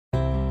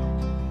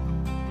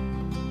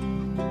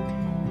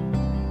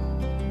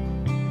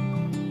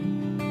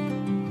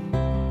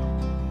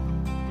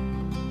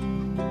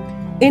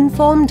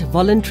Informed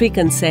voluntary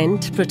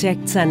consent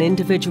protects an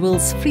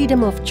individual's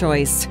freedom of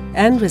choice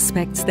and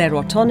respects their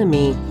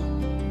autonomy.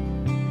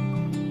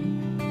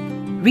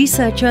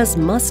 Researchers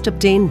must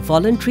obtain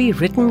voluntary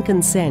written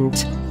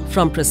consent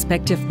from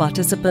prospective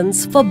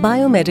participants for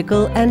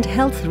biomedical and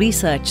health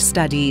research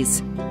studies.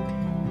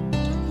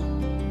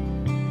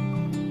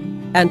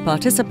 And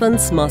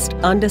participants must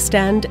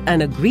understand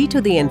and agree to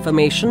the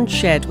information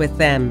shared with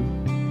them.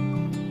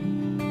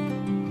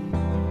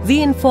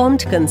 The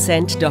informed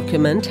consent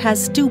document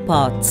has two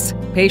parts: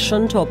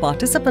 Patient or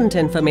Participant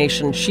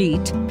Information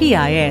Sheet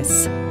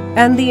 (PIS)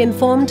 and the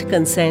Informed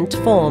Consent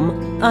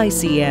Form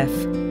 (ICF).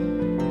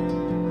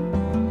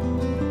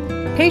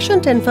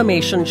 Patient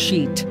Information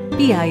Sheet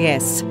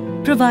 (PIS)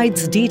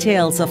 provides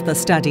details of the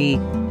study,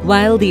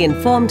 while the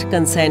Informed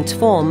Consent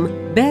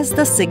Form bears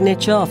the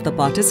signature of the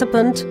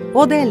participant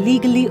or their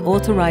legally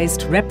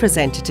authorized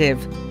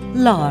representative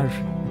 (LAR).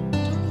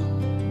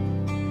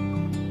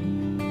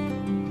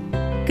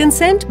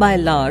 Consent by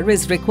LAR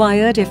is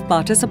required if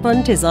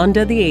participant is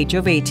under the age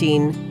of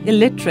 18,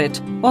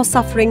 illiterate, or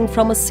suffering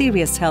from a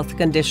serious health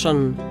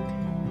condition.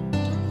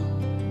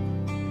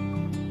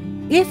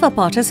 If a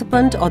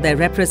participant or their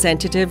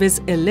representative is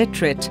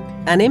illiterate,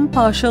 an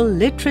impartial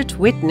literate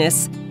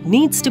witness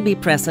needs to be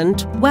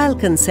present while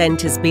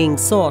consent is being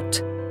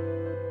sought.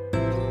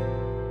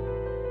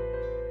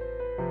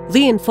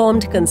 The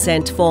informed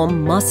consent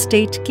form must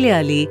state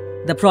clearly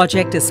the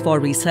project is for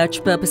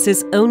research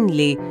purposes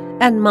only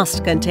and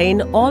must contain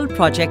all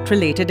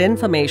project-related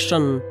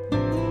information.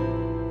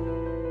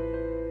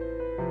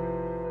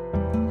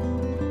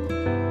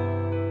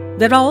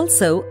 There are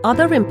also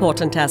other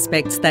important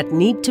aspects that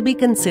need to be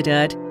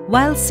considered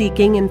while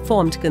seeking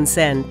informed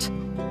consent.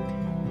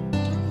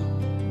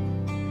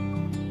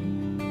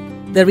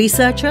 The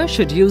researcher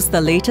should use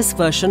the latest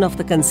version of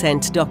the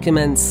consent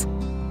documents.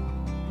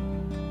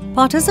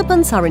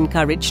 Participants are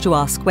encouraged to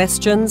ask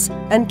questions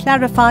and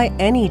clarify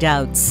any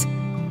doubts.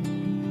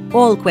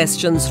 All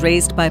questions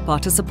raised by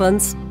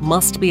participants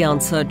must be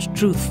answered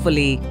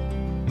truthfully.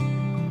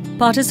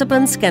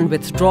 Participants can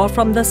withdraw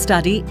from the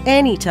study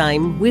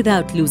anytime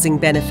without losing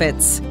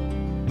benefits.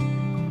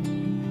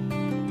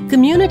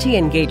 Community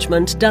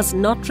engagement does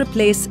not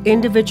replace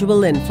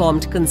individual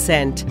informed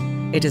consent.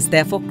 It is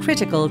therefore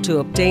critical to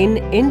obtain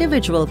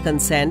individual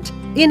consent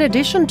in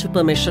addition to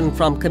permission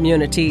from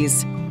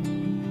communities.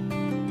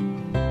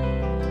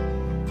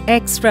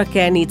 Extra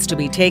care needs to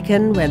be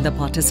taken when the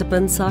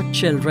participants are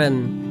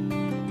children.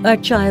 A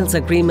child's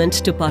agreement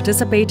to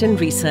participate in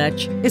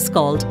research is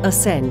called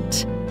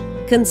assent.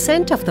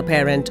 Consent of the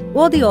parent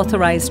or the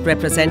authorized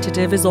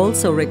representative is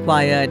also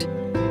required.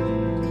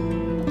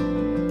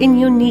 In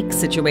unique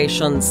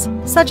situations,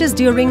 such as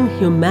during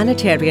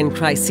humanitarian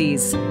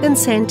crises,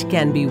 consent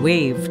can be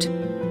waived.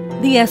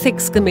 The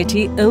Ethics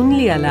Committee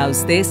only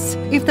allows this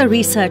if the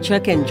researcher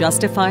can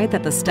justify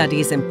that the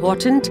study is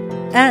important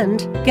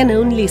and can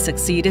only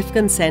succeed if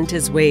consent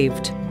is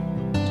waived.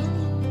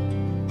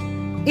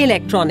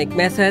 Electronic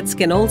methods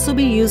can also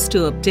be used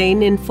to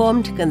obtain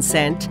informed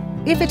consent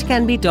if it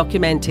can be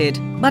documented,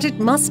 but it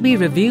must be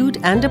reviewed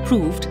and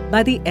approved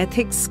by the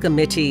Ethics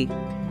Committee.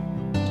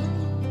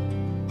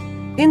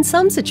 In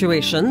some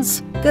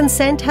situations,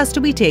 consent has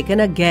to be taken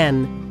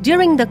again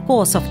during the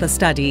course of the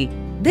study.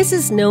 This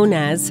is known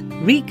as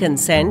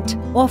reconsent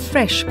or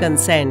fresh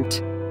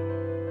consent.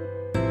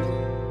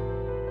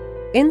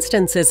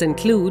 Instances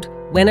include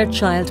when a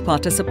child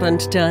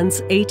participant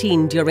turns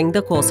 18 during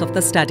the course of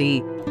the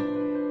study,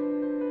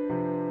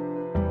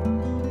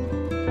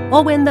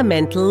 or when the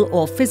mental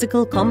or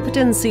physical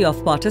competency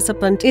of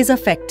participant is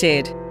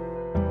affected.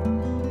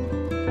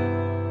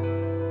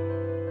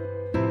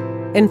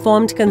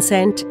 Informed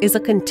consent is a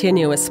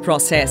continuous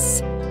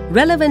process.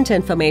 Relevant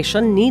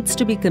information needs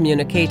to be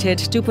communicated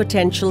to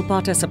potential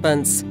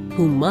participants,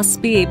 who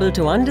must be able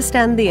to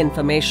understand the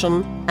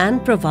information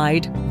and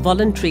provide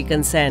voluntary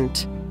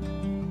consent.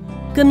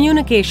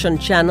 Communication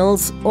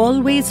channels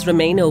always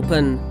remain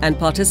open, and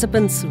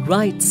participants'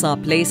 rights are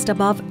placed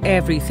above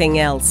everything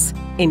else,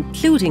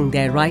 including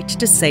their right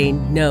to say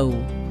no.